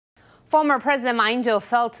Former President Ma Ying-jeou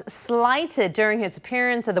felt slighted during his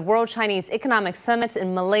appearance at the World Chinese Economic Summit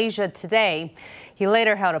in Malaysia today. He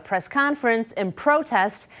later held a press conference in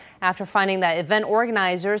protest after finding that event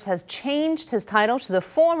organizers has changed his title to the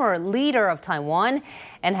former leader of Taiwan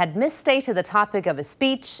and had misstated the topic of his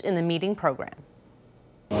speech in the meeting program.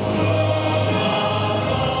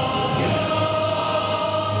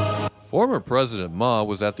 Former President Ma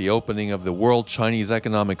was at the opening of the World Chinese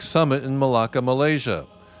Economic Summit in Malacca, Malaysia,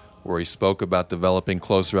 where he spoke about developing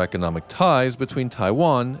closer economic ties between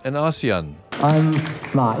Taiwan and ASEAN. I'm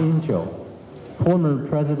Ma Ying-jeou, former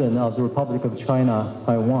President of the Republic of China,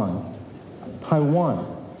 Taiwan. Taiwan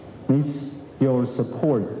needs your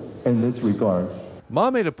support in this regard.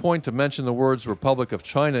 Ma made a point to mention the words Republic of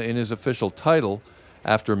China in his official title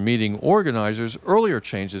after meeting organizers earlier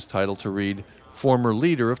changed his title to read former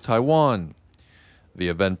leader of Taiwan. The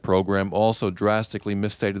event program also drastically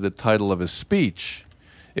misstated the title of his speech.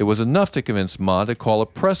 It was enough to convince Ma to call a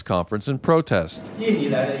press conference in protest.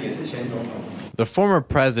 The former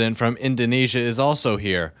president from Indonesia is also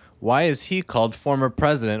here. Why is he called former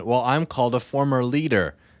president while I'm called a former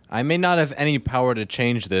leader? I may not have any power to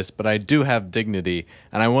change this, but I do have dignity,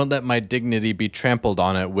 and I won't let my dignity be trampled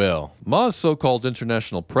on at will. Ma's so-called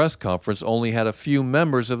international press conference only had a few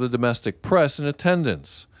members of the domestic press in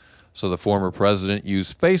attendance, so the former president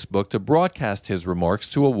used Facebook to broadcast his remarks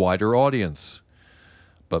to a wider audience.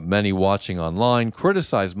 But many watching online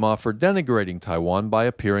criticized Ma for denigrating Taiwan by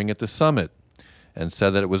appearing at the summit, and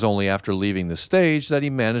said that it was only after leaving the stage that he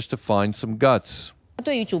managed to find some guts.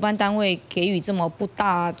 The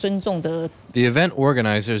event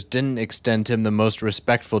organizers didn't extend him the most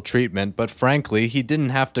respectful treatment, but frankly, he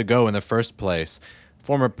didn't have to go in the first place.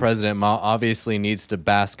 Former President Ma obviously needs to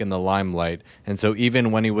bask in the limelight, and so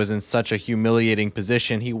even when he was in such a humiliating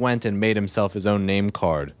position, he went and made himself his own name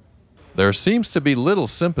card. There seems to be little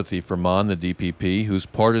sympathy for Ma and the DPP, whose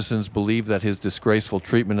partisans believe that his disgraceful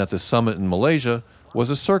treatment at the summit in Malaysia was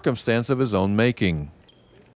a circumstance of his own making.